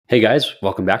Hey guys,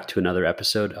 welcome back to another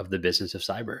episode of the Business of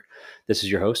Cyber. This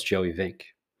is your host, Joey Vink.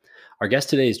 Our guest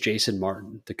today is Jason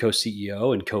Martin, the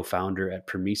co-CEO and co-founder at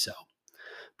Permiso.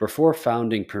 Before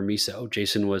founding Permiso,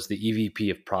 Jason was the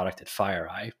EVP of product at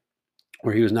FireEye,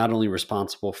 where he was not only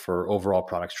responsible for overall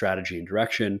product strategy and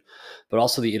direction, but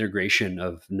also the integration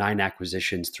of 9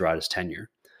 acquisitions throughout his tenure.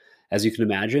 As you can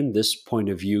imagine, this point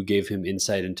of view gave him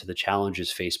insight into the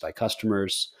challenges faced by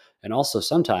customers, and also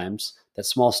sometimes that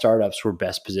small startups were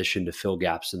best positioned to fill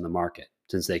gaps in the market,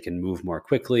 since they can move more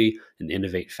quickly and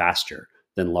innovate faster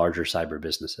than larger cyber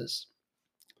businesses.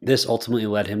 This ultimately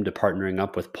led him to partnering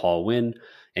up with Paul Wynn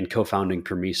and co-founding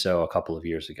Permiso a couple of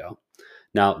years ago.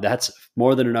 Now, that's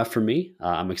more than enough for me.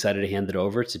 I'm excited to hand it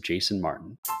over to Jason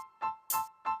Martin.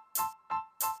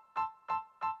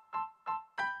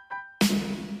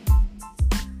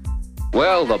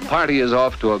 Well, the party is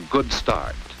off to a good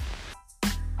start.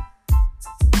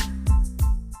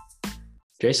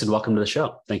 Jason, welcome to the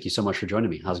show. Thank you so much for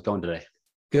joining me. How's it going today?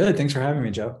 Good. Thanks for having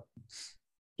me, Joe.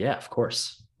 Yeah, of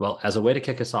course. Well, as a way to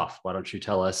kick us off, why don't you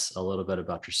tell us a little bit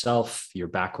about yourself, your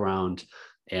background,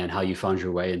 and how you found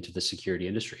your way into the security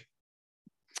industry?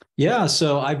 Yeah,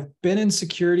 so I've been in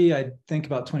security, I think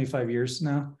about 25 years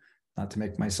now, not to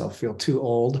make myself feel too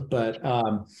old, but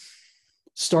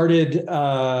started,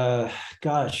 I'm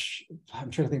trying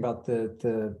to think about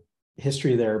the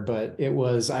history there, but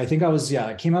I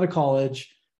came out of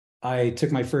college. I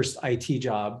took my first IT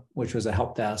job, which was a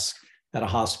help desk at a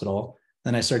hospital.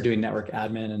 Then I started doing network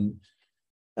admin and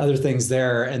other things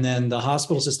there. And then the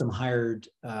hospital system hired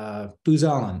Booz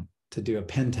Allen to do a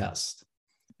pen test.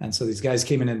 And so these guys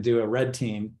came in and do a red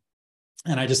team.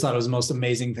 And I just thought it was the most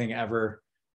amazing thing ever.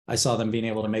 I saw them being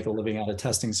able to make a living out of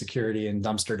testing security and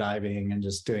dumpster diving and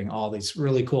just doing all these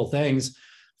really cool things,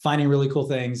 finding really cool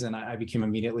things. And I became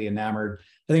immediately enamored.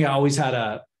 I think I always had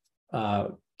a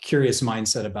curious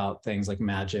mindset about things like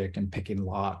magic and picking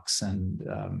locks. And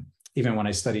even when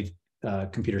I studied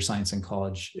computer science in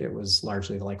college, it was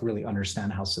largely to like really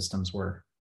understand how systems were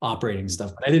operating and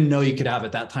stuff. But I didn't know you could have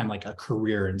at that time like a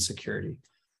career in security.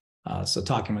 So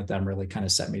talking with them really kind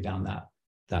of set me down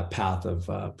that path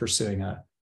of pursuing a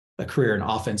career in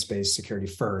offense-based security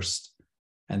first,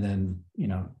 and then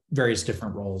various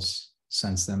different roles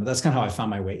since then. But that's kind of how I found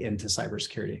my way into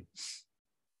cybersecurity.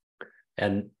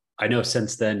 And I know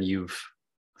since then you've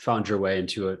found your way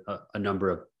into a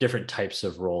number of different types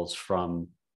of roles, from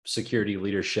security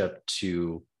leadership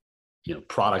to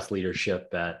product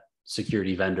leadership at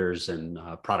security vendors and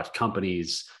product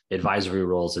companies, advisory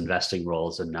roles, investing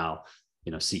roles, and now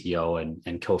CEO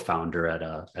and co-founder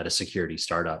at a security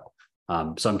startup.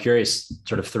 So I'm curious,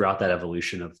 sort of throughout that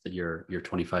evolution of your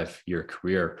 25-year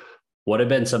career, what have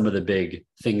been some of the big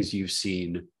things you've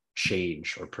seen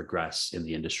change or progress in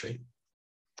the industry?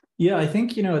 Yeah, I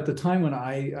think at the time when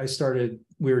I started,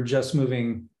 we were just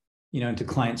moving into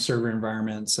client server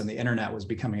environments, and the internet was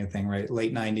becoming a thing, right?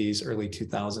 Late 90s, early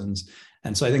 2000s.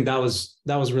 And so I think that was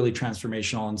really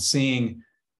transformational, and seeing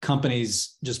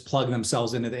companies just plug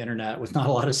themselves into the internet with not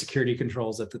a lot of security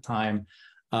controls at the time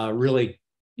really,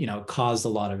 caused a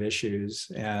lot of issues.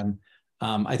 And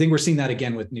I think we're seeing that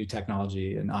again with new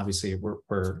technology. And obviously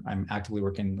I'm actively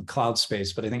working in the cloud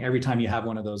space, but I think every time you have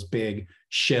one of those big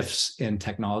shifts in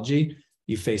technology,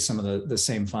 you face some of the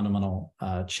same fundamental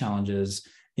challenges.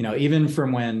 Even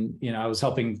from when, I was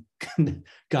helping,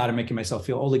 God, I'm making myself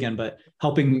feel old again, but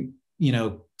helping,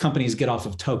 companies get off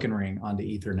of token ring onto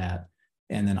Ethernet,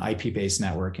 and then IP-based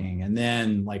networking. And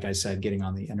then, like I said, getting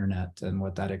on the internet and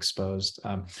what that exposed.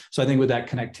 So I think with that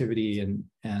connectivity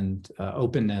and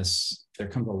openness, there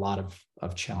comes a lot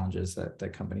of challenges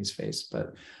that companies face.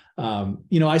 But,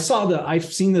 I've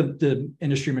seen the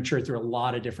industry mature through a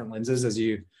lot of different lenses, as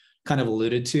you kind of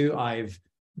alluded to. I've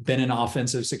been in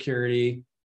offensive security.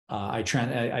 I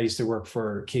used to work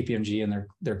for KPMG and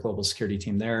their global security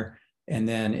team there. And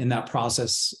then in that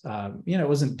process, it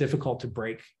wasn't difficult to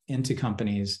break into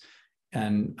companies.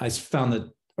 And I found that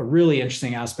a really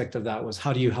interesting aspect of that was,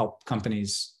 how do you help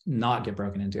companies not get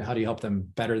broken into? How do you help them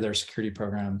better their security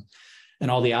program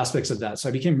and all the aspects of that? So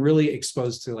I became really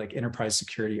exposed to like enterprise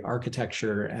security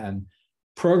architecture and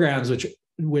programs,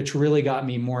 which really got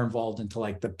me more involved into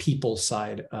like the people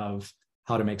side of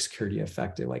how to make security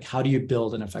effective. Like, how do you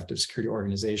build an effective security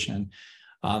organization?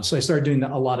 So I started doing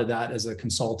a lot of that as a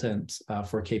consultant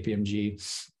for KPMG.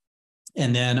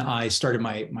 And then I started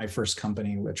my first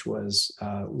company, which was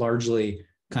largely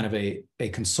kind of a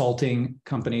consulting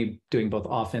company doing both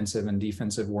offensive and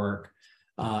defensive work.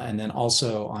 And then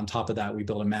also on top of that, we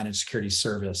built a managed security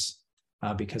service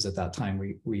because at that time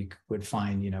we would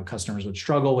find, customers would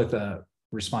struggle with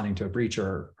responding to a breach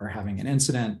or having an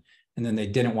incident. and then they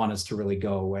didn't want us to really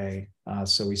go away.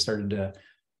 So we started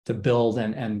to build,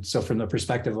 and so from the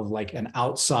perspective of like an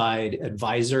outside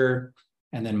advisor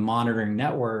and then monitoring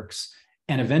networks,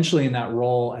 and eventually in that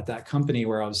role at that company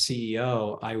where I was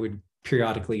CEO, I would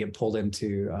periodically get pulled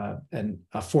into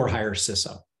a for-hire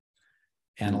CISO.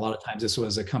 And a lot of times this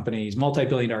was a company's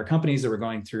multi-billion-dollar companies that were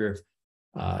going through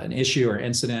an issue or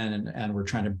incident, and we're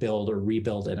trying to build or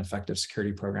rebuild an effective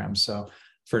security program. So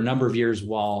for a number of years,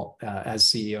 while as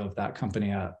CEO of that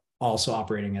company, also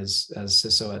operating as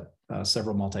CISO at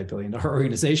several multi-billion-dollar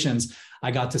organizations,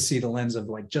 I got to see the lens of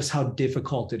like just how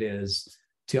difficult it is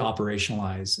to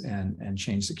operationalize and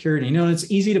change security. You know, it's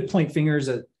easy to point fingers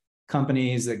at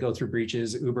companies that go through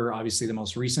breaches. Uber, obviously the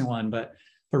most recent one, but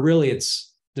really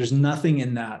there's nothing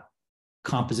in that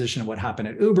composition of what happened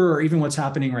at Uber, or even what's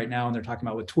happening right now and they're talking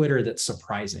about with Twitter, that's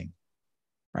surprising,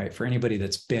 right? For anybody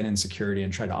that's been in security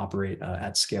and tried to operate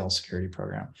at scale security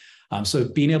program. So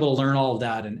being able to learn all of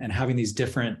that and having these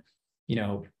different, you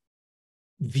know,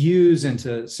 views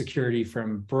into security,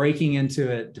 from breaking into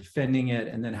it, defending it,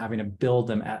 and then having to build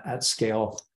them at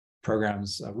scale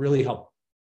programs really help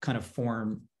kind of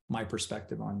form my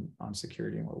perspective on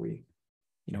security and what we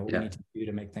need to do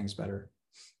to make things better.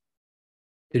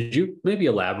 Could you maybe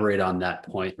elaborate on that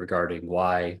point regarding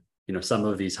why, you know, some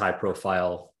of these high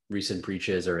profile recent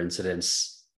breaches or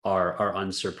incidents are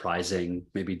unsurprising,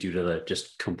 maybe due to the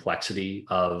just complexity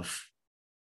of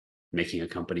making a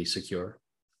company secure?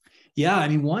 Yeah, I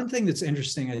mean, one thing that's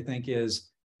interesting, I think, is,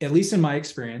 at least in my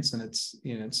experience, and it's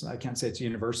I can't say it's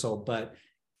universal, but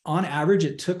on average,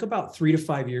 it took about 3 to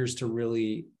 5 years to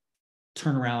really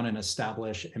turn around and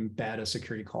establish, embed a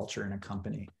security culture in a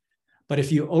company. But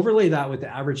if you overlay that with the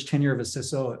average tenure of a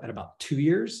CISO at about 2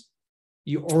 years,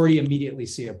 you already immediately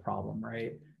see a problem,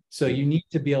 right? So you need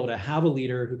to be able to have a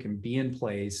leader who can be in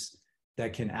place,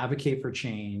 that can advocate for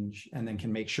change, and then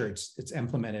can make sure it's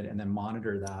implemented and then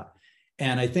monitor that.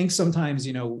 And I think sometimes,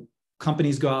 you know,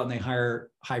 companies go out and they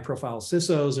hire high-profile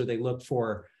CISOs, or they look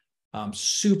for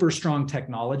super strong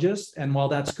technologists. And while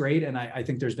that's great, and I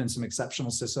think there's been some exceptional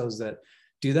CISOs that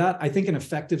do that, I think an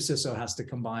effective CISO has to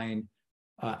combine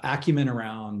acumen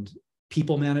around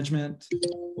people management,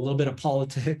 a little bit of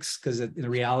politics, because the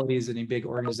reality is, in a big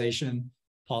organization,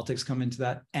 politics come into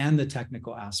that, and the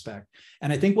technical aspect.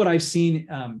 And I think what I've seen,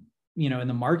 you know, in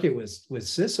the market with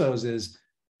CISOs is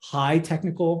high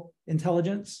technical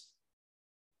intelligence,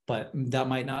 but that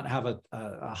might not have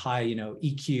a high, you know,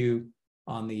 EQ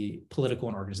on the political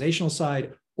and organizational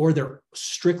side, or they're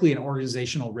strictly an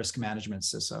organizational risk management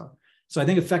CISO. So I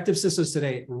think effective CISOs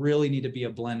today really need to be a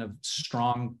blend of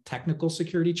strong technical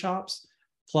security chops,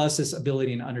 plus this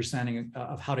ability and understanding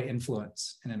of how to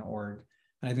influence in an org.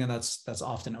 And I think that's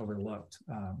often overlooked,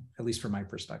 at least from my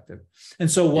perspective. And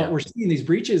so what we're seeing in these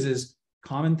breaches is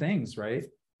common things, right?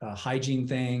 Hygiene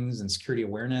things and security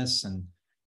awareness, and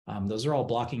those are all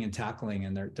blocking and tackling,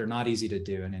 and they're not easy to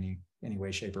do in any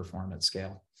way, shape, or form at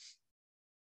scale.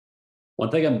 One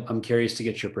thing I'm curious to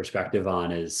get your perspective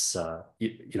on is,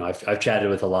 you know, I've chatted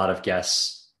with a lot of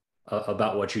guests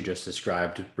about what you just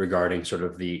described regarding sort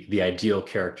of the ideal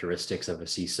characteristics of a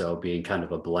CISO being kind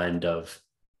of a blend of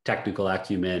technical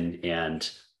acumen and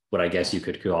what I guess you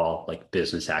could call like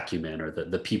business acumen, or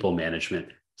the people management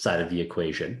side of the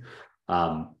equation.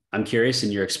 I'm curious,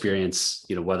 in your experience,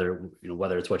 you know,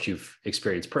 whether it's what you've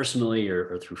experienced personally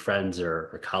or through friends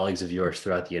or colleagues of yours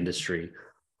throughout the industry,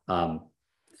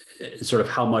 sort of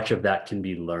how much of that can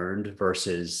be learned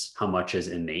versus how much is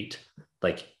innate.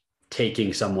 Like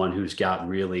taking someone who's got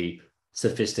really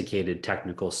sophisticated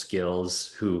technical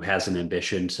skills, who has an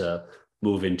ambition to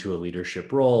move into a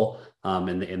leadership role,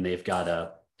 and they've got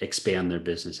to expand their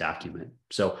business acumen.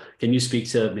 So can you speak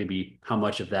to maybe how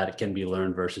much of that can be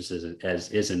learned versus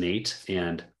is innate,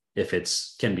 and if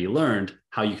it's can be learned,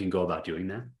 how you can go about doing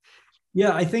that?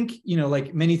 Yeah, I think, you know,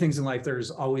 like many things in life,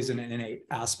 there's always an innate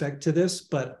aspect to this,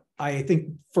 but I think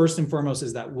first and foremost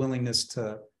is that willingness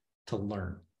to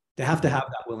learn. They have to have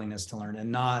that willingness to learn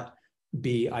and not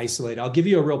be isolated. I'll give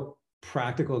you a real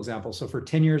practical example. So for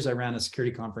 10 years, I ran a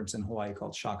security conference in Hawaii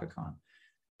called ShakaCon.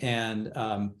 And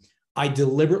I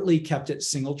deliberately kept it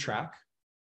single track,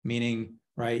 meaning,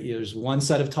 right, there's one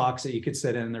set of talks that you could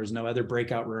sit in, there's no other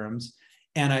breakout rooms.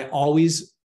 And I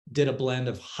always did a blend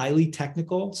of highly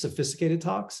technical, sophisticated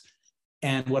talks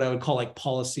and what I would call like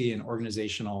policy and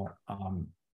organizational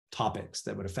topics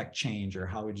that would affect change, or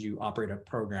how would you operate a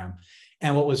program.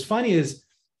 And what was funny is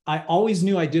I always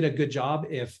knew I did a good job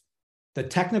if the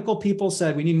technical people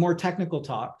said we need more technical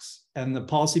talks, and the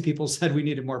policy people said we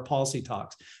needed more policy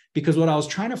talks. Because what I was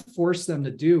trying to force them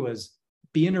to do was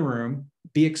be in a room,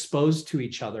 be exposed to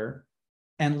each other,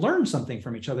 and learn something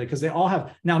from each other, because they all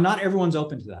have, now not everyone's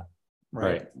open to that.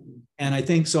 Right. And I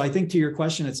think to your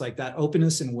question, it's like that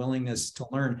openness and willingness to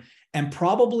learn, and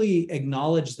probably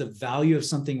acknowledge the value of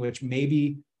something which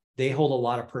maybe they hold a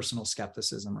lot of personal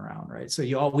skepticism around, right? So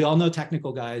we all know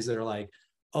technical guys that are like,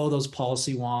 oh, those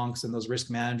policy wonks and those risk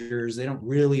managers, they don't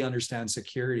really understand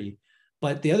security.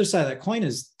 But the other side of that coin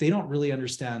is they don't really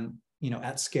understand,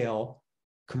 at scale,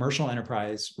 commercial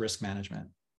enterprise risk management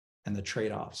and the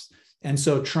trade-offs. And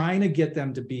so trying to get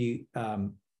them to be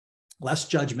less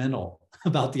judgmental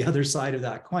about the other side of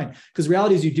that coin, because the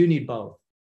reality is you do need both.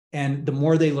 And the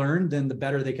more they learn, then the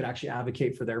better they could actually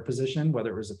advocate for their position,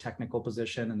 whether it was a technical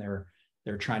position and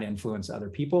they're trying to influence other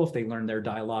people. If they learn their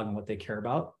dialogue and what they care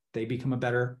about, they become a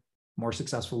better, more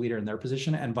successful leader in their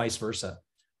position, and vice versa.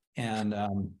 And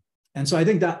so I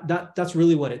think that's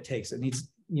really what it takes. It needs,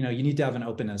 you need to have an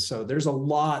openness. So there's a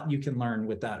lot you can learn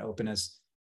with that openness,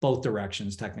 both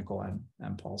directions, technical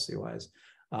and policy wise.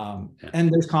 And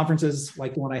there's conferences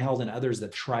like the one I held and others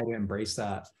that try to embrace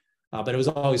that. But it was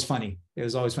always funny. It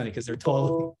was always funny because they're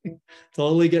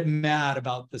totally get mad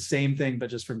about the same thing, but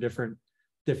just from different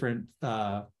ends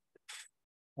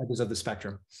of the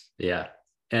spectrum. Yeah.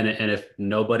 And if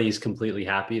nobody's completely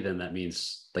happy, then that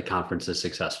means the conference is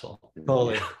successful.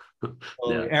 Totally.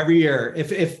 Yeah. Every year.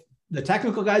 If the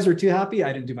technical guys were too happy,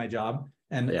 I didn't do my job,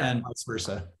 and vice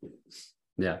versa.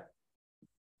 Yeah.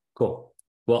 Cool.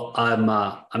 Well,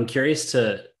 I'm curious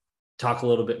to talk a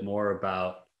little bit more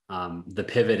about the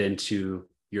pivot into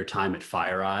your time at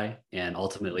FireEye and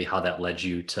ultimately how that led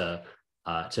you to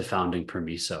founding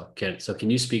Permiso. Can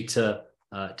you speak to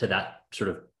that sort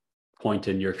of point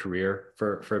in your career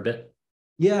for a bit?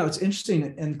 Yeah, it's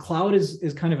interesting. And cloud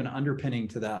is kind of an underpinning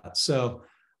to that. So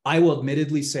I will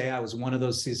admittedly say I was one of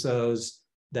those CISOs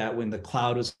that when the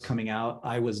cloud was coming out,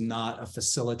 I was not a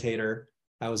facilitator.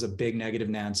 I was a big negative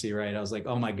Nancy, right? I was like,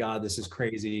 oh my God, this is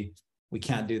crazy. We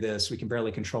can't do this. We can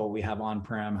barely control what we have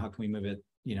on-prem. How can we move it,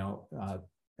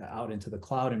 out into the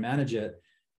cloud and manage it?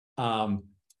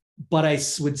 But I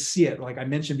would see it, like I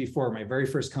mentioned before, my very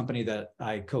first company that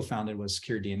I co-founded was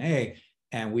SecureDNA,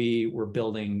 and we were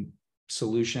building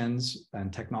solutions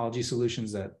and technology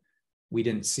solutions that we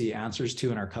didn't see answers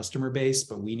to in our customer base,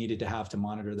 but we needed to have to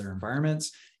monitor their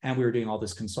environments. And we were doing all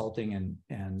this consulting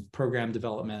and program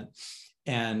development.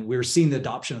 And we were seeing the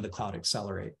adoption of the cloud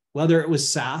accelerate, whether it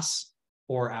was SaaS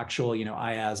or actual,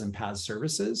 IaaS and PaaS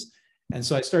services. And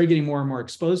so I started getting more and more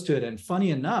exposed to it. And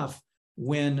funny enough,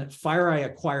 when FireEye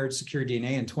acquired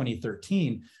SecureDNA in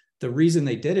 2013, the reason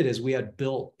they did it is we had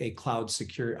built a cloud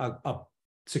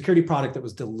security product that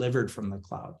was delivered from the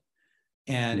cloud.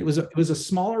 And it was a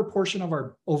smaller portion of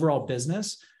our overall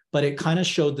business, but it kind of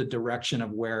showed the direction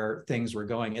of where things were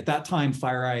going. At that time,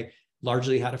 FireEye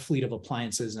largely had a fleet of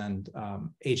appliances and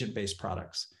agent-based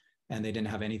products, and they didn't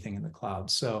have anything in the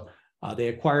cloud. So they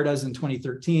acquired us in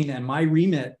 2013, and my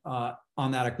remit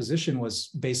on that acquisition was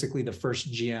basically the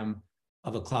first GM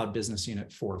of a cloud business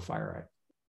unit for FireEye.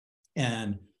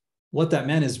 And what that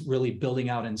meant is really building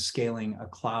out and scaling a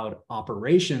cloud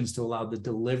operations to allow the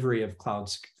delivery of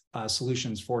cloud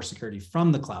solutions for security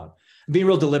from the cloud. And being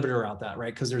real deliberate about that,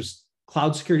 right? Because there's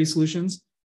cloud security solutions,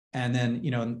 and then,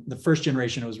 in the first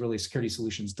generation, it was really security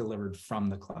solutions delivered from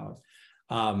the cloud.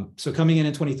 So coming in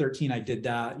 2013, I did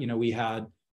that. We had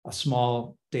a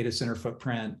small data center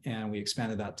footprint, and we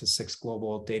expanded that to 6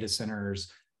 global data centers,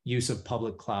 use of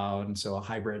public cloud, and so a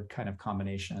hybrid kind of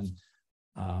combination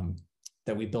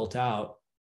that we built out.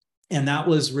 And that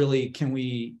was really, can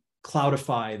we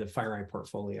cloudify the FireEye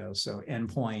portfolio? So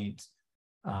endpoint,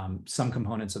 some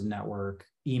components of network,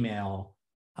 email,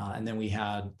 and then we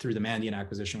had, through the Mandiant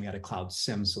acquisition, we had a cloud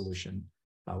SIEM solution,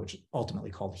 which is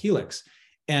ultimately called Helix.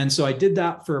 And so I did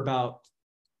that for about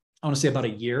a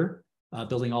year,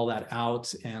 building all that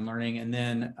out and learning. And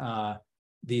then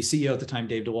the CEO at the time,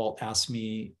 Dave DeWalt, asked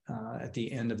me at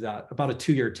the end of that, about a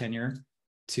 2-year tenure,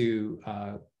 to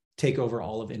take over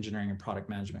all of engineering and product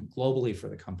management globally for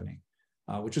the company,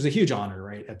 which was a huge honor,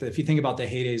 right? If you think about the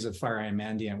heydays of FireEye and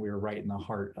Mandiant, we were right in the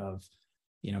heart of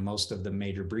most of the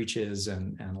major breaches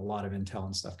and a lot of intel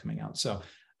and stuff coming out. So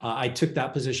I took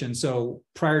that position. So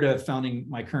prior to founding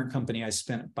my current company, I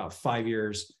spent about 5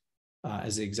 years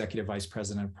as the executive vice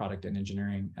president of product and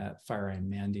engineering at FireEye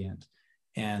and Mandiant.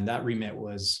 And that remit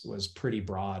was pretty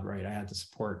broad, right? I had to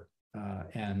support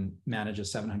and manage a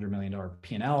 $700 million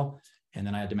P&L. And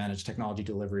then I had to manage technology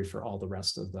delivery for all the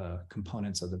rest of the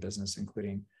components of the business,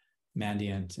 including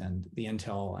Mandiant and the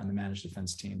Intel and the managed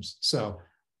defense teams. So,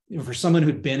 for someone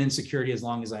who'd been in security as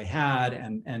long as I had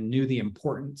and knew the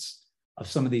importance of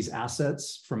some of these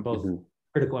assets from both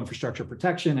critical infrastructure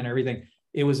protection and everything,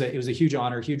 it was a huge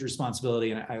honor, huge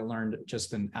responsibility, and I learned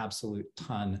just an absolute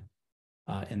ton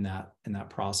in that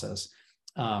process.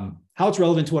 How it's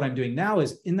relevant to what I'm doing now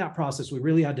is in that process, we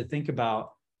really had to think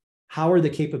about how are the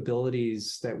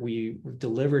capabilities that we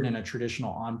delivered in a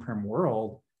traditional on-prem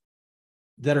world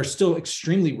that are still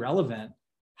extremely relevant,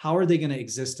 how are they going to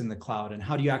exist in the cloud, and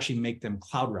how do you actually make them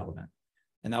cloud relevant?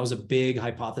 And that was a big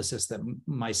hypothesis that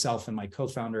myself and my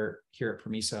co-founder here at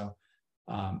Permiso,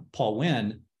 Paul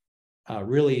Wynn,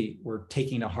 really were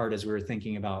taking to heart as we were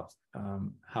thinking about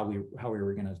how we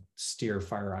were going to steer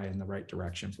FireEye in the right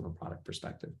direction from a product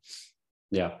perspective.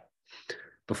 Yeah.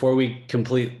 Before we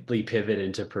completely pivot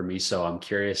into Permiso, I'm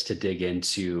curious to dig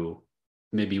into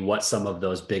maybe what some of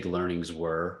those big learnings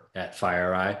were at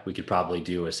FireEye. We could probably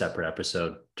do a separate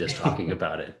episode just talking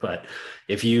about it. But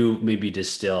if you maybe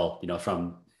distill,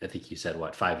 from, I think you said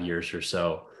 5 years or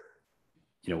so,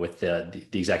 with the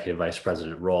executive vice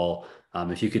president role,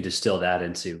 if you could distill that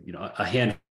into, a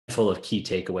handful of key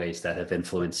takeaways that have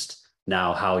influenced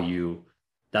now how you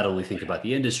not only think about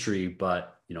the industry,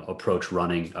 but, approach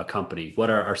running a company. What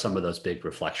are some of those big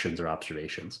reflections or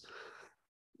observations?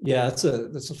 Yeah, that's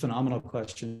a phenomenal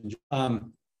question.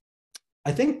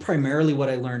 I think primarily what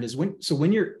I learned is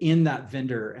when you're in that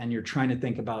vendor and you're trying to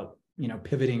think about,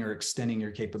 pivoting or extending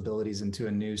your capabilities into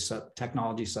a new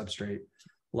technology substrate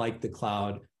like the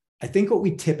cloud, I think what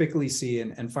we typically see,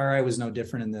 and FireEye was no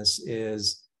different in this,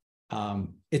 is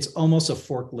it's almost a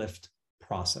forklift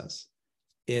process.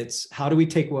 It's how do we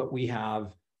take what we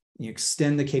have,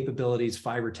 extend the capabilities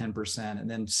 5 or 10%, and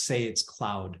then say it's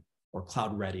cloud or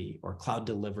cloud ready or cloud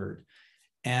delivered.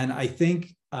 And I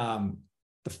think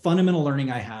the fundamental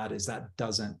learning I had is that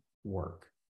doesn't work.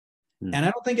 And I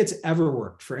don't think it's ever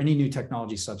worked for any new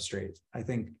technology substrate. I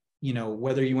think,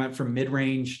 whether you went from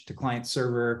mid-range to client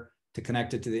server, to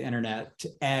connected to the internet, to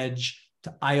edge,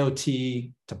 to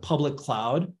IoT, to public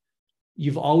cloud,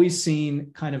 you've always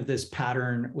seen kind of this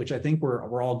pattern, which I think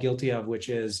we're all guilty of, which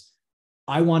is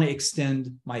I want to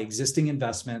extend my existing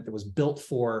investment that was built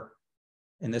for,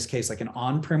 in this case, like an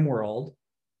on-prem world,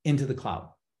 into the cloud,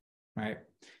 right?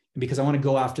 Because I want to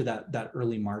go after that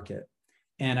early market.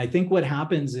 And I think what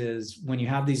happens is when you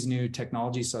have these new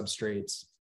technology substrates,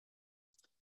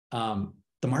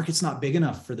 the market's not big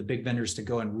enough for the big vendors to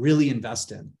go and really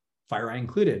invest in, FireEye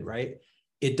included, right?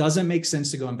 It doesn't make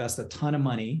sense to go invest a ton of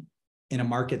money in a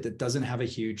market that doesn't have a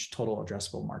huge total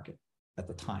addressable market at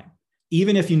the time,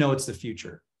 even if it's the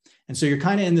future. And so you're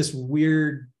kind of in this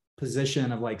weird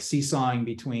position of like seesawing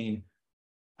between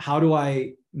how do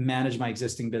I manage my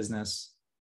existing business?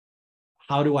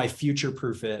 How do I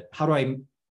future-proof it? How do I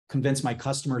convince my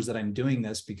customers that I'm doing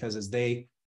this? Because as they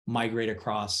migrate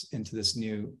across into this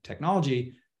new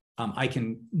technology, I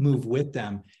can move with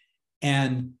them.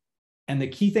 And the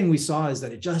key thing we saw is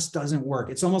that it just doesn't work.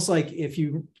 It's almost like if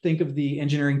you think of the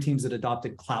engineering teams that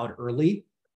adopted cloud early,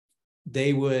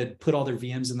 they would put all their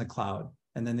VMs in the cloud,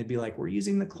 and then they'd be like, we're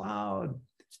using the cloud.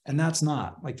 And that's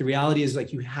not. Like, the reality is,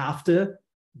 like, you have to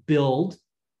build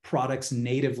products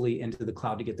natively into the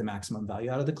cloud to get the maximum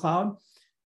value out of the cloud.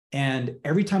 And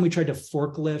every time we tried to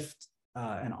forklift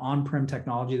an on-prem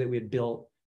technology that we had built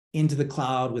into the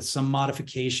cloud with some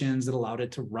modifications that allowed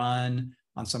it to run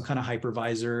on some kind of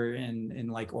hypervisor in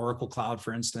like Oracle Cloud,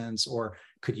 for instance, or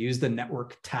could use the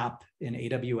network tap in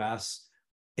AWS,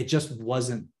 it just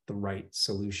wasn't the right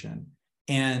solution.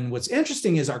 And what's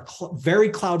interesting is our very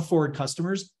cloud-forward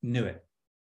customers knew it,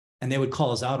 and they would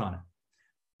call us out on it.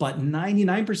 But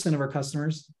 99% of our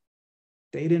customers,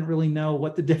 they didn't really know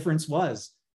what the difference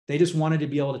was. They just wanted to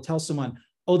be able to tell someone,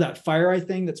 oh, that FireEye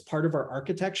thing that's part of our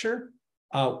architecture,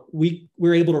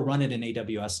 we're able to run it in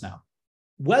AWS now.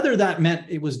 Whether that meant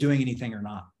it was doing anything or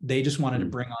not, they just wanted to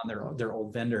bring on their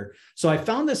old vendor. So I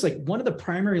found this, like, one of the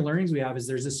primary learnings we have is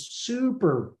there's this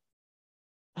super,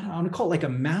 I want to call it like a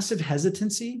massive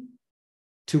hesitancy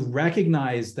to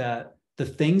recognize that the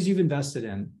things you've invested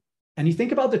in, and you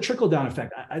think about the trickle down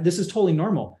effect, this is totally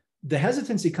normal. The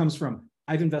hesitancy comes from,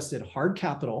 I've invested hard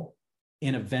capital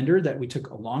in a vendor that we took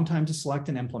a long time to select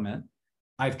and implement.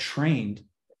 I've trained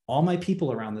all my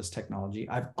people around this technology.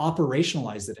 I've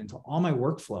operationalized it into all my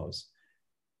workflows.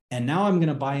 And now I'm going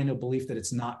to buy into a belief that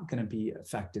it's not going to be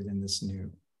effective in this new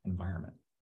environment.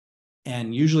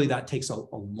 And usually that takes a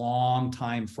long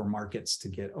time for markets to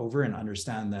get over and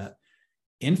understand that,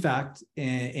 in fact,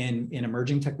 in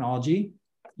emerging technology,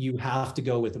 you have to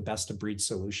go with a best of breed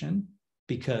solution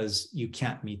because you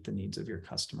can't meet the needs of your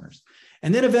customers.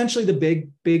 And then eventually the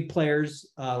big players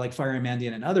like FireEye,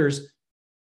 Mandiant, and others,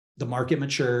 the market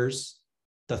matures,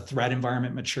 the threat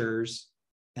environment matures,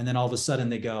 and then all of a sudden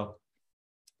they go,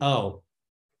 oh,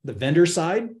 The vendor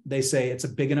side, they say it's a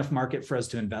big enough market for us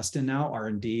to invest in now,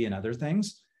 R&D and other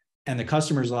things. And the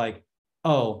customer's like,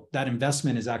 oh, that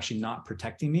investment is actually not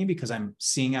protecting me because I'm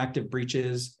seeing active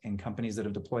breaches in companies that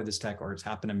have deployed this tech, or it's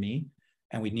happened to me,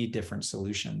 and we need different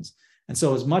solutions. And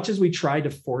so as much as we tried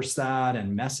to force that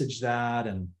and message that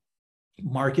and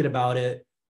market about it,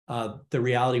 the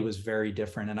reality was very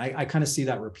different. And I kind of see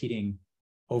that repeating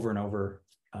over and over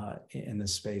in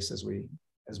this space as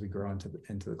we grow into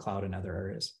the cloud and other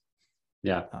areas.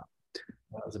 Yeah.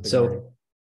 That was a big learning.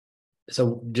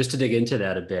 So just to dig into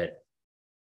that a bit,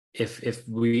 if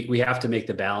we have to make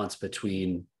the balance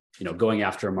between, going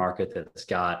after a market that's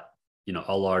got,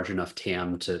 a large enough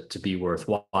TAM to be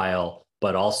worthwhile,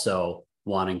 but also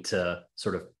wanting to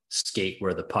sort of skate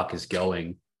where the puck is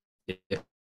going,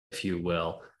 if you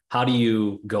will, how do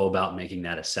you go about making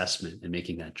that assessment and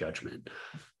making that judgment?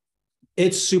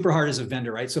 It's super hard as a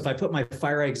vendor, right? So if I put my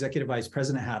FireEye Executive Vice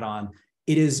President hat on,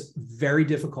 it is very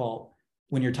difficult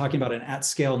when you're talking about an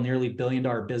at-scale, nearly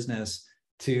billion-dollar business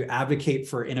to advocate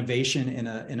for innovation in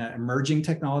an emerging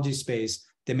technology space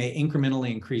that may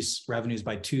incrementally increase revenues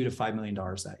by $2 to $5 million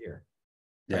that year.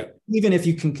 Yeah. Right? Even if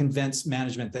you can convince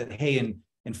management that, hey,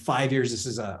 in 5 years, this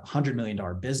is a $100 million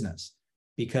business,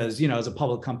 because, as a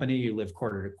public company, you live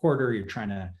quarter to quarter, you're trying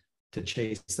to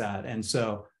chase that. And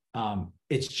so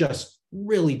it's just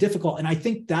really difficult. And I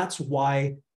think that's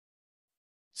why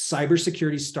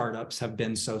cybersecurity startups have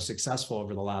been so successful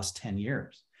over the last 10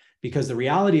 years, because the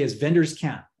reality is vendors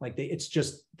can't, it's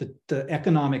just the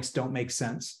economics don't make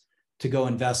sense to go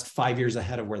invest 5 years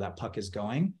ahead of where that puck is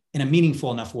going in a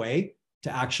meaningful enough way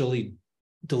to actually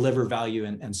deliver value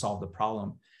and solve the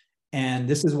problem. And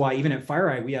this is why even at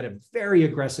FireEye, we had a very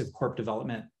aggressive corp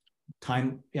development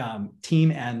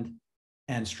team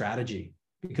and strategy,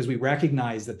 because we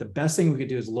recognize that the best thing we could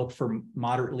do is look for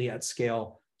moderately at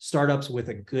scale startups with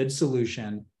a good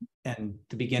solution and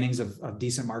the beginnings of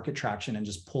decent market traction, and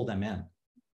just pull them in.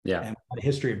 Yeah. And a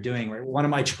history of doing, right? One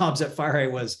of my jobs at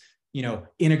FireEye was,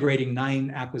 integrating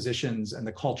 9 acquisitions and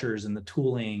the cultures and the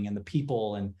tooling and the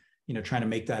people, and, trying to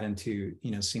make that into,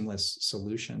 seamless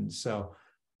solutions. So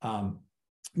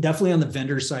definitely on the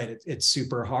vendor side, it's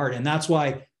super hard. And that's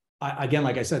why, again,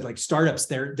 like I said, like startups,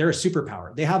 they're a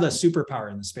superpower. They have a superpower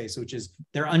in the space, which is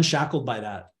they're unshackled by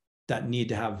that need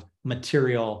to have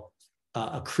material,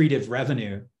 accretive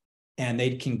revenue, and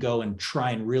they can go and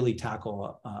try and really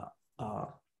tackle a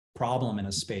problem in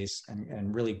a space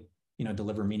and really,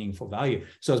 deliver meaningful value.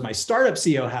 So as my startup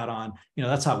CEO hat on,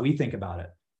 that's how we think about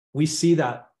it. We see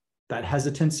that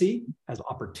hesitancy as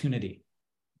opportunity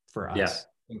for us.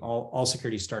 Yeah. All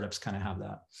security startups kind of have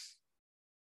that.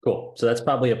 Cool. So that's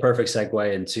probably a perfect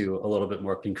segue into a little bit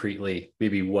more concretely,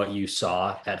 maybe what you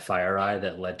saw at FireEye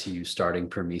that led to you starting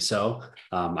Permiso.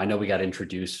 I know we got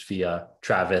introduced via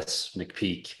Travis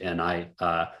McPeak, and I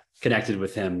connected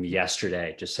with him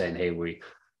yesterday, just saying, hey,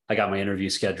 I got my interview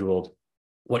scheduled.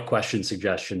 What question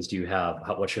suggestions do you have?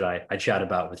 What should I chat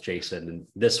about with Jason? And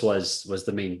this was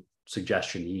the main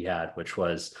suggestion he had, which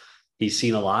was, he's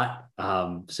seen a lot.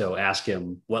 So ask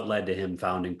him what led to him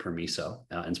founding Permiso,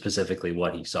 and specifically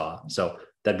what he saw. So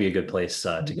that'd be a good place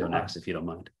to go next, if you don't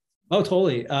mind. Oh,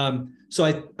 totally.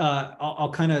 So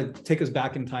I'll kind of take us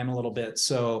back in time a little bit.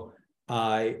 So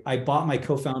I bought my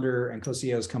co-founder and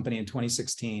co-CEO's company in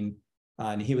 2016,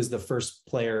 and he was the first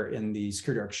player in the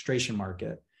security orchestration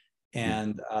market.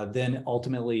 And then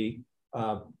ultimately,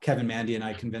 Kevin Mandy and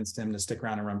I convinced him to stick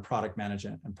around and run product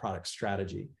management and product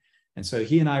strategy. And so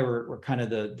he and I were kind of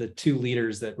the two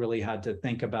leaders that really had to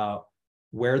think about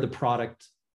where the product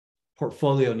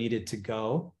portfolio needed to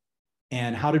go,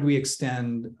 and how did we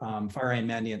extend FireEye and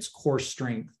Mandiant's core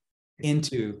strength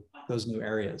into those new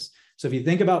areas. So if you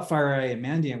think about FireEye and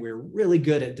Mandiant, we were really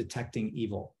good at detecting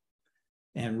evil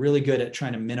and really good at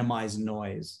trying to minimize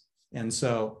noise. And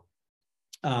so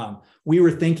we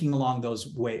were thinking along those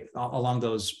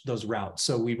routes.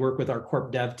 So we work with our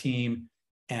corp dev team,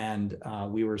 and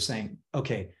we were saying,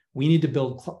 okay, we need to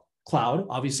build cloud.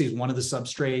 Obviously, is one of the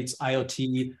substrates,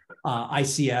 IoT,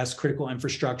 ICS, critical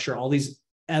infrastructure, all these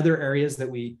other areas that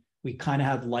we kind of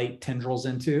had light tendrils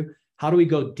into. How do we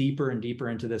go deeper and deeper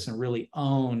into this and really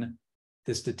own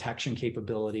this detection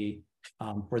capability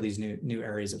for these new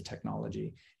areas of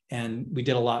technology? And we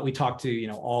did a lot. We talked to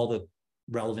all the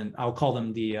relevant, I'll call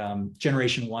them the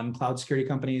generation 1 cloud security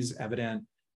companies, Evident,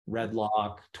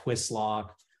 RedLock, Twistlock.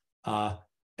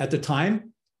 At the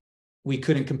time, we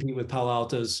couldn't compete with Palo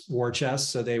Alto's war chest.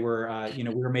 So they were, we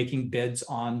were making bids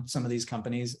on some of these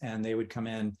companies, and they would come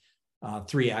in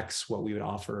 3x what we would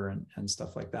offer and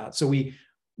stuff like that. So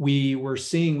we were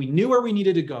seeing, we knew where we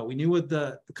needed to go. We knew what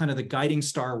the kind of the guiding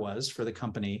star was for the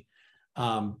company.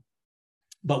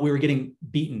 but we were getting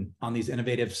beaten on these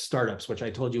innovative startups, which I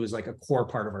told you was like a core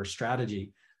part of our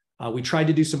strategy. We tried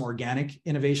to do some organic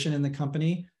innovation in the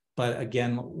company, but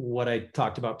again, what I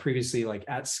talked about previously, like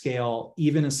at scale,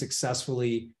 even a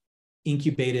successfully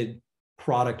incubated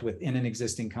product within an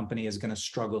existing company is going to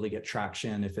struggle to get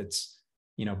traction if it's,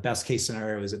 best case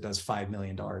scenario is it does $5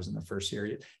 million in the first year.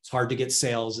 It's hard to get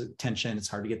sales attention. It's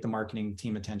hard to get the marketing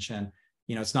team attention.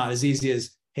 It's not as easy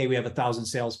as, hey, we have 1,000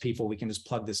 salespeople. We can just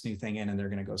plug this new thing in and they're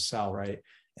going to go sell, right?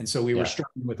 And so we were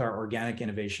struggling with our organic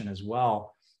innovation as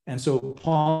well. And so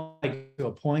Paul, to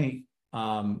a point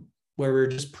where we were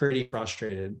just pretty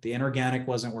frustrated. The inorganic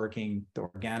wasn't working. The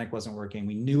organic wasn't working.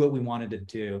 We knew what we wanted to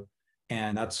do.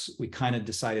 And we kind of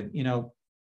decided,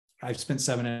 I've spent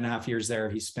 7.5 years there.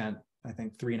 He spent, I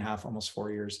think, 3.5, almost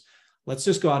 4 years. Let's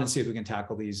just go out and see if we can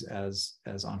tackle these as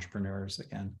entrepreneurs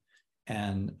again.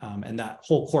 And that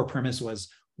whole core premise was,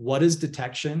 what does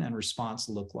detection and response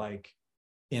look like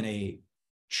in a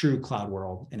true cloud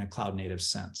world, in a cloud native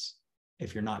sense,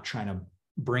 if you're not trying to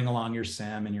bring along your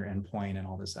SIEM and your endpoint and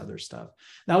all this other stuff?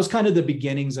 That was kind of the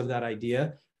beginnings of that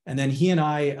idea. And then he and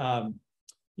I,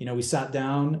 we sat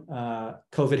down,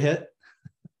 COVID hit,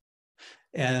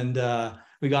 and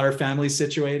we got our families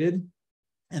situated.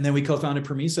 And then we co-founded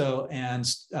Permiso and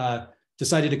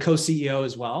decided to co-CEO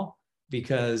as well,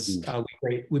 because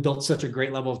we built such a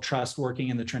great level of trust working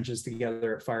in the trenches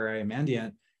together at FireEye and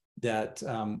Mandiant that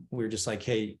we were just like,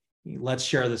 hey, let's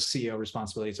share the CEO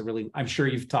responsibility. It's I'm sure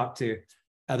you've talked to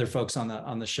other folks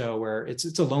on the show where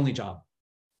it's a lonely job,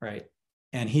 right?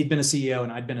 And he'd been a CEO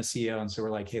and I'd been a CEO. And so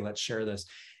we're like, hey, let's share this.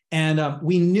 And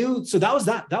we knew, so that was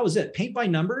it. Paint by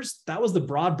numbers. That was the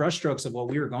broad brushstrokes of what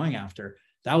we were going after.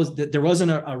 There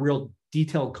wasn't a real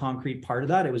detailed concrete part of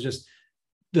that. It was just,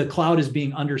 the cloud is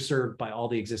being underserved by all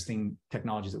the existing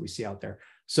technologies that we see out there.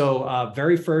 So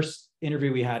very first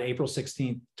interview we had, April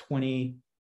 16th,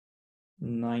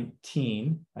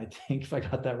 2019, I think, if I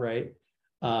got that right.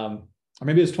 Or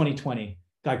maybe it was 2020.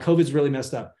 God, COVID's really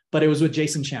messed up, but it was with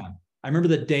Jason Chan. I remember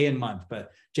the day and month,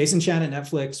 but Jason Chan at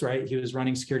Netflix, right? He was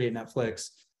running security at Netflix.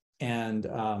 And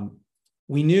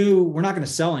we knew we're not going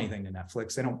to sell anything to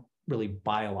Netflix. They don't really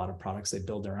buy a lot of products. They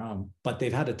build their own, but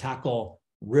they've had to tackle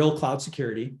real cloud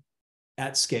security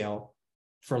at scale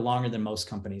for longer than most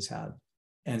companies had.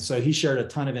 And so he shared a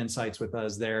ton of insights with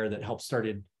us there that helped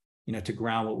started, to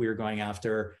ground what we were going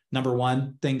after. Number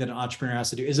one thing that an entrepreneur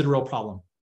has to do, is it a real problem,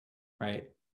 right?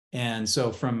 And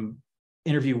so from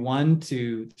interview 1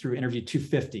 through interview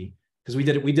 250, because we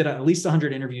did at least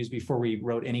 100 interviews before we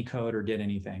wrote any code or did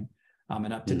anything.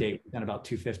 And up to date, we've done about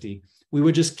 250. We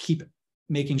would just keep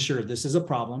making sure this is a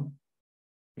problem.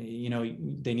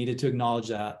 They needed to acknowledge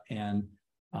that. And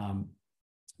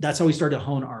that's how we started to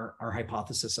hone our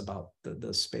hypothesis about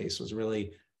the space, was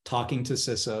really talking to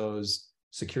CISOs,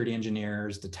 security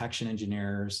engineers, detection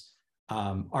engineers.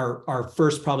 Our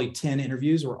first probably 10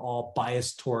 interviews were all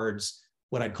biased towards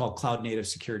what I'd call cloud native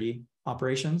security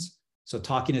operations. So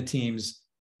talking to teams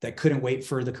that couldn't wait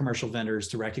for the commercial vendors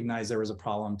to recognize there was a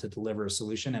problem to deliver a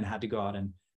solution and had to go out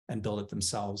and build it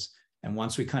themselves. And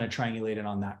once we kind of triangulated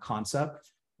on that concept,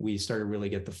 we started to really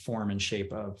get the form and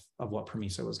shape of what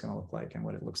Permiso was going to look like and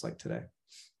what it looks like today.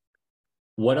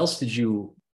 What else did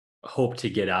you hope to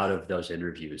get out of those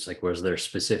interviews? Like, was there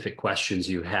specific questions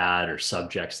you had or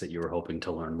subjects that you were hoping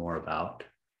to learn more about?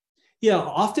 Yeah,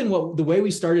 often the way we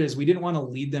started is we didn't want to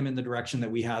lead them in the direction that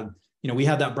we had. We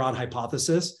had that broad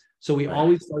hypothesis. So we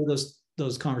always started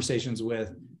those conversations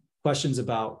with questions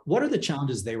about what are the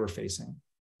challenges they were facing,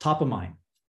 top of mind.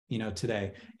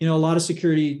 Today, a lot of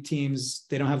security teams,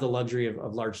 they don't have the luxury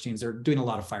of large teams. They're doing a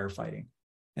lot of firefighting.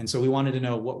 And so we wanted to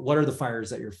know what are the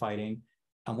fires that you're fighting?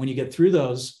 When you get through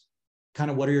those, kind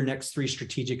of what are your next 3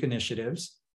 strategic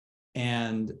initiatives?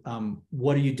 And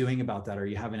what are you doing about that? Are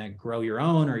you having to grow your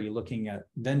own? Are you looking at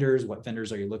vendors? What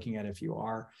vendors are you looking at if you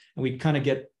are? And we'd kind of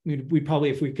we'd probably,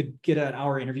 if we could get an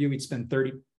hour interview, we'd spend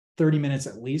 30 minutes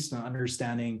at least on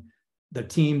understanding the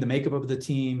team, the makeup of the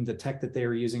team, the tech that they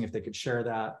were using, if they could share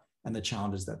that, and the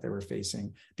challenges that they were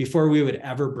facing before we would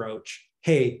ever broach,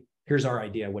 hey, here's our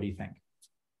idea. What do you think?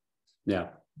 Yeah.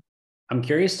 I'm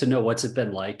curious to know, what's it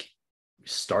been like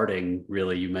starting,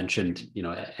 really? You mentioned,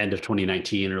 end of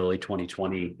 2019, early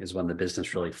 2020 is when the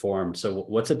business really formed. So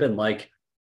what's it been like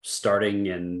starting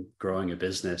and growing a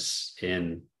business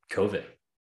in COVID?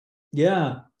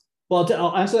 Yeah. Well,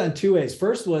 I'll answer that in 2 ways.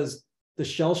 First was the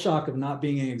shell shock of not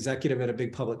being an executive at a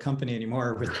big public company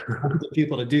anymore with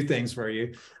people to do things for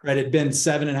you, right? It'd been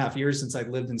 7.5 years since I'd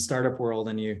lived in startup world,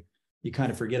 and you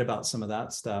kind of forget about some of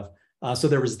that stuff. So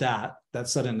there was that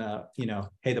sudden,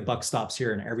 hey, the buck stops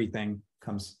here and everything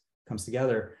comes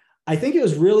together. I think it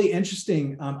was really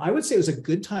interesting. I would say it was a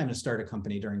good time to start a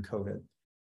company during COVID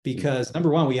because number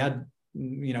one, we had,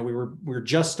 we were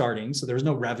just starting. So there was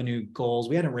no revenue goals.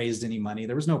 We hadn't raised any money.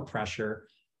 There was no pressure.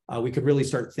 We could really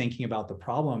start thinking about the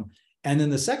problem. And then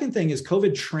the second thing is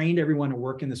COVID trained everyone to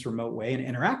work in this remote way and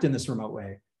interact in this remote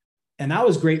way. And that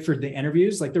was great for the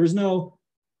interviews. Like there was no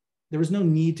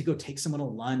need to go take someone to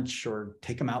lunch or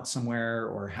take them out somewhere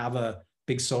or have a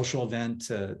big social event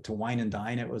to wine and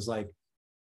dine. It was like,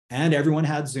 and everyone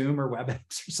had Zoom or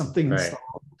WebEx or something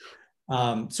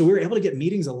installed. So we were able to get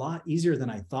meetings a lot easier than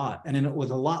I thought, and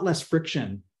with a lot less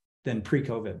friction than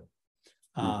pre-COVID.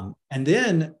 And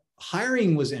then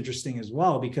hiring was interesting as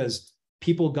well because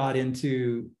people got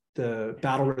into the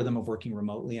battle rhythm of working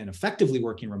remotely and effectively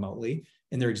working remotely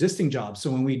in their existing jobs.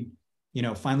 So when we,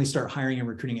 finally start hiring and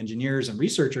recruiting engineers and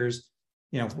researchers,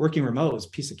 working remote was a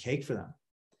piece of cake for them.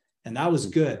 And that was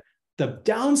good. The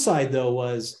downside though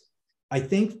was, I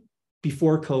think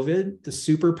before COVID, the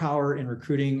superpower in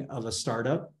recruiting of a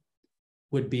startup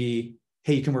would be,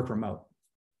 hey, you can work remote,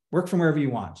 work from wherever you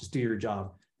want, just do your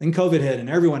job. Then COVID hit and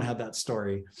everyone had that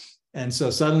story. And so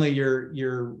suddenly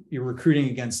you're recruiting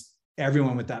against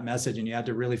everyone with that message, and you had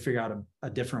to really figure out a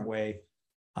different way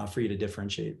for you to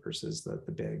differentiate versus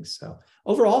the bigs. So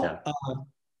overall,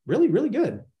 really, really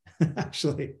good,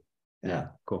 actually. Yeah,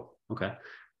 cool. Okay.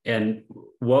 And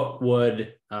what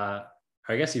would, I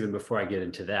guess even before I get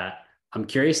into that, I'm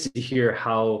curious to hear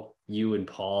how you and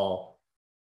Paul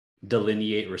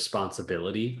delineate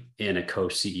responsibility in a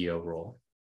co-CEO role.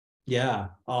 Yeah,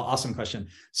 awesome question.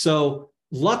 So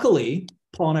luckily,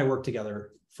 Paul and I worked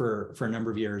together for a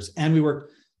number of years, and we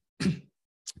worked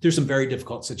through some very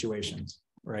difficult situations,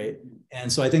 right?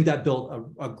 And so I think that built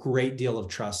a great deal of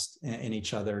trust in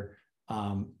each other,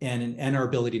 and our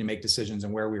ability to make decisions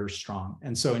and where we were strong.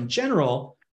 And so in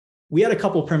general, we had a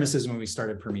couple of premises when we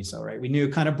started Permiso, right? We knew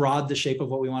kind of broad the shape of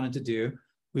what we wanted to do.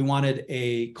 We wanted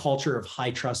a culture of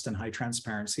high trust and high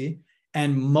transparency.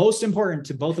 And most important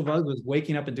to both of us was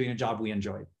waking up and doing a job we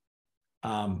enjoyed.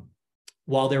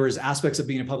 While there was aspects of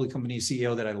being a public company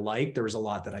CEO that I liked, there was a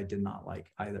lot that I did not like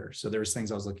either. So there was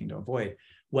things I was looking to avoid.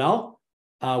 Well,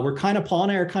 Paul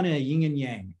and I are kind of yin and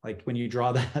yang, like when you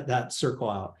draw that circle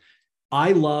out.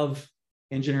 I love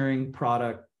engineering,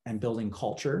 product, and building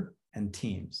culture and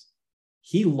teams.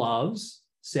 He loves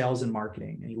sales and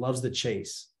marketing, and he loves the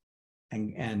chase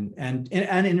and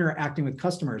interacting with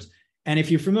customers. And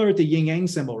if you're familiar with the yin yang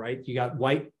symbol, right? You got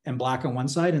white and black on one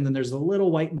side, and then there's a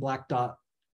little white and black dot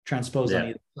transposed on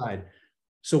either side.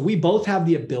 So we both have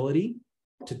the ability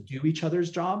to do each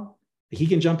other's job. He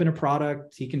can jump into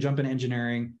product, he can jump into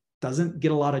engineering, doesn't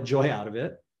get a lot of joy out of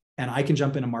it. And I can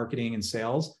jump into marketing and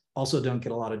sales, also don't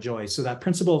get a lot of joy. So that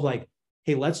principle of like,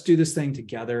 hey, let's do this thing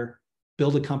together,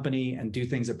 build a company and do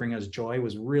things that bring us joy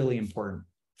was really important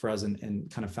for us in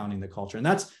kind of founding the culture. And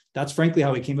that's frankly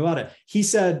how we came about it. He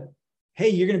said, hey,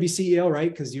 you're going to be CEO, right?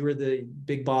 Because you were the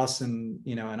big boss. And,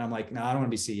 and I'm like, no, I don't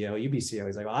want to be CEO. You be CEO.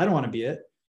 He's like, well, I don't want to be it.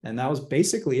 And that was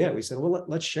basically it. We said, well,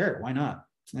 let's share it. Why not?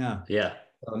 Yeah.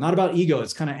 So not about ego.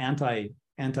 It's kind of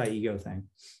anti-ego thing.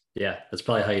 Yeah. That's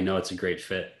probably how you know it's a great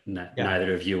fit.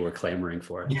 Neither of you were clamoring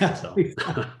for it. Yeah. So.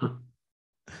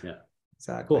 Yeah.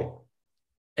 Exactly. Cool.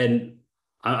 And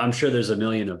I'm sure there's a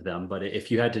million of them, but if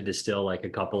you had to distill like a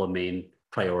couple of main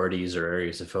priorities or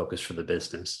areas of focus for the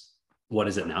business, what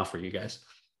is it now for you guys?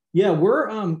 Yeah, we're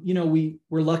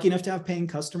we're lucky enough to have paying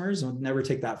customers, and we'll never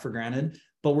take that for granted,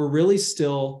 but we're really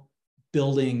still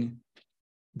building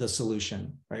the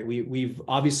solution, right? We've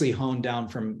obviously honed down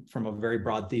from a very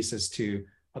broad thesis to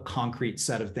a concrete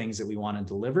set of things that we want to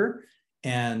deliver.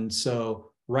 And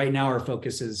so right now our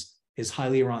focus is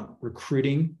highly around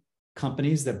recruiting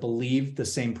companies that believe the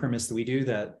same premise that we do,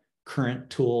 that current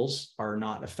tools are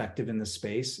not effective in this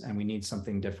space and we need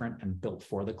something different and built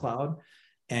for the cloud,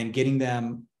 and getting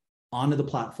them onto the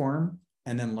platform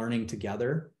and then learning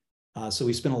together. So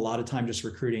we spend a lot of time just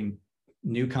recruiting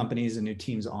new companies and new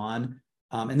teams on,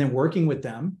 and then working with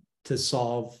them to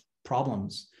solve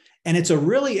problems. And it's a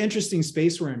really interesting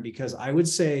space we're in, because I would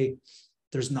say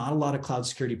there's not a lot of cloud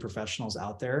security professionals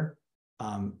out there.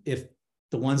 If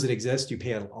the ones that exist, you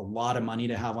pay a lot of money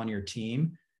to have on your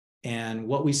team. And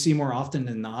what we see more often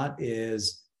than not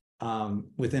is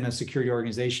within a security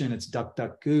organization, it's duck,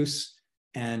 duck, goose.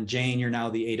 And Jane, you're now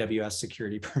the AWS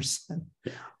security person.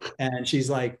 And she's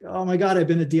like, oh my God, I've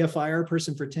been a DFIR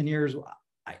person for 10 years.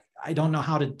 I don't know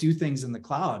how to do things in the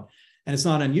cloud. And it's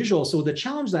not unusual. So the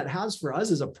challenge that has for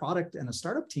us as a product and a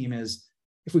startup team is,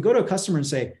 if we go to a customer and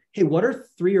say, hey, what are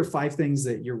 3 or 5 things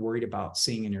that you're worried about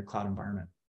seeing in your cloud environment?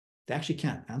 They actually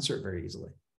can't answer it very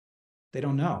easily. They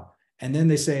don't know. And then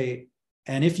they say,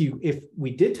 And if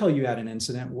we did tell you had an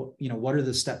incident, what are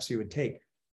the steps you would take?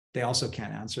 They also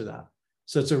can't answer that.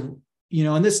 So it's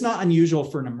and it's not unusual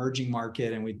for an emerging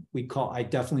market. And I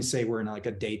definitely say we're in like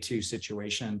a day two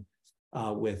situation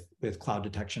with cloud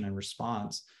detection and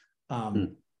response.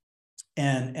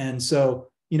 And so,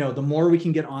 the more we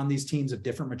can get on these teams of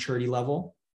different maturity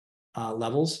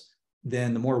levels,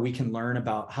 then the more we can learn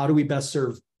about how do we best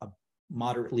serve a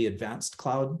moderately advanced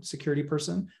cloud security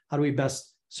person? How do we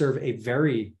best serve a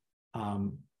very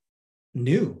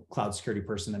new cloud security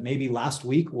person that maybe last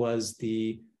week was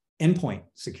the endpoint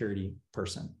security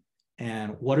person?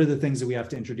 And what are the things that we have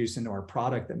to introduce into our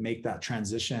product that make that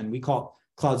transition? We call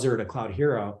it Cloud Zero to Cloud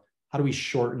Hero. How do we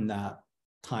shorten that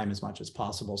time as much as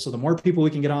possible? So the more people we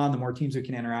can get on, the more teams we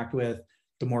can interact with,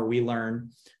 the more we learn.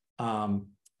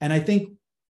 And I think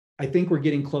we're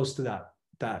getting close to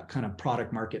that kind of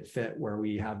product market fit where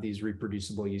we have these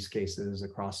reproducible use cases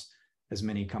across as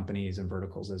many companies and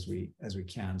verticals as we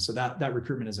can. So that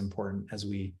recruitment is important as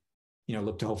we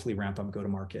look to hopefully ramp up go to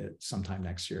market sometime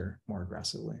next year more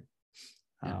aggressively.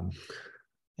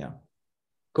 Yeah.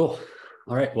 Cool.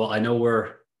 All right. Well, I know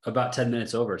we're about 10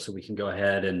 minutes over, so we can go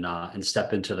ahead and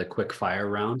step into the quick fire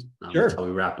round. Sure. That's how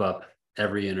we wrap up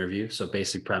every interview. So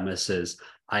basic premise is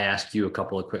I ask you a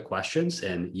couple of quick questions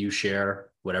and you share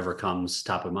whatever comes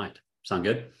top of mind. Sound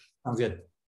good? Sounds good.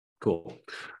 Cool.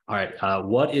 All right.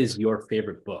 What is your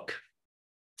favorite book?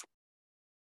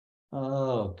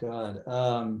 Oh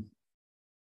God.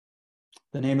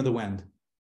 The Name of the Wind.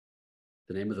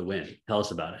 The Name of the Wind. Tell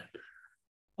us about it.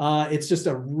 It's just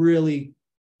a really,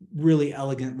 really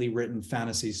elegantly written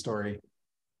fantasy story.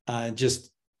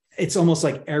 It's almost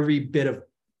like every bit of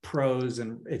prose,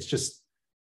 and it's just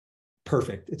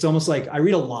perfect. It's almost like I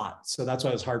read a lot, so that's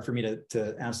why it was hard for me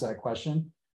to answer that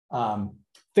question.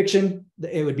 Fiction,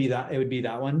 it would be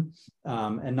that one,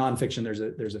 and nonfiction.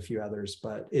 There's a few others,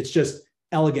 but it's just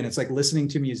elegant. It's like listening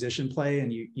to a musician play,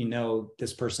 and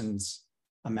this person's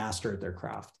a master at their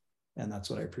craft, and that's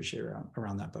what I appreciate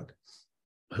around that book.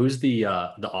 Who's the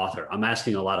author? I'm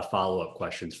asking a lot of follow-up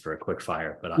questions for a quick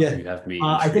fire, but you have me.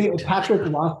 I think it's Patrick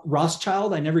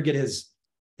Rothschild. I never get his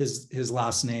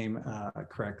last name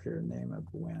correct here. Name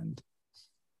of the Wind.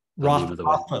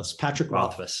 Rothfuss. Patrick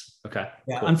Rothfuss. Okay.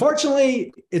 Yeah. Cool.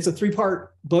 Unfortunately, it's a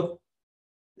 3-part book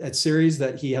series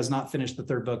that he has not finished the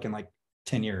 3rd book in like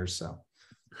 10 years. So.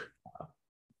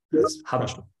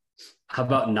 How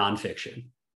about nonfiction?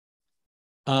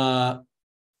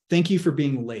 Thank You for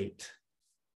Being Late.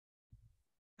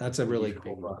 That's a really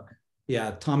cool book.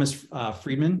 Yeah, Thomas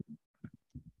Friedman.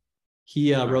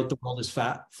 He wrote The World is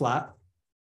Flat.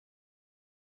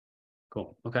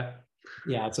 Cool. Okay.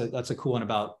 Yeah, that's a cool one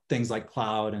about things like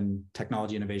cloud and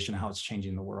technology innovation, how it's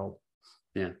changing the world.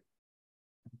 Yeah.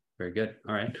 Very good.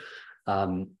 All right.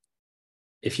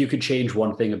 If you could change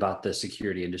one thing about the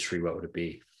security industry, what would it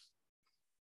be?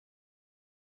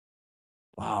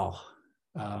 Wow.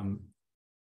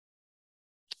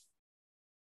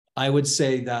 I would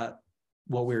say that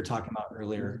what we were talking about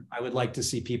earlier, I would like to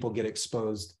see people get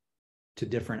exposed to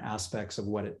different aspects of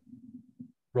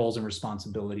roles and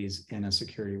responsibilities in a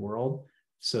security world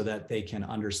so that they can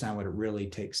understand what it really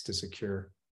takes to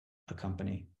secure a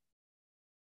company.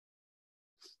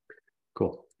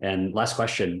 Cool. And last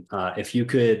question, if you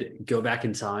could go back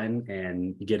in time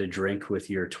and get a drink with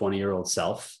your 20-year-old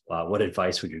self, what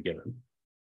advice would you give him?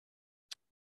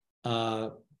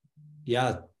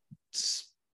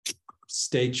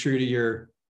 Stay true to your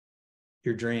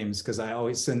dreams. Because I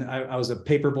was a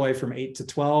paper boy from 8 to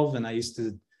 12, and I used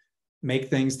to make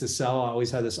things to sell. I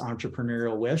always had this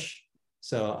entrepreneurial wish.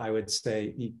 So I would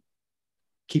say,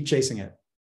 keep chasing it,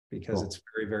 because It's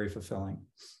very, very fulfilling.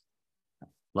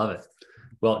 Love it.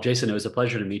 Well, Jason, it was a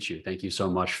pleasure to meet you. Thank you so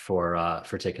much for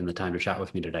taking the time to chat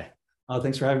with me today. Oh,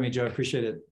 thanks for having me, Joe. I appreciate it.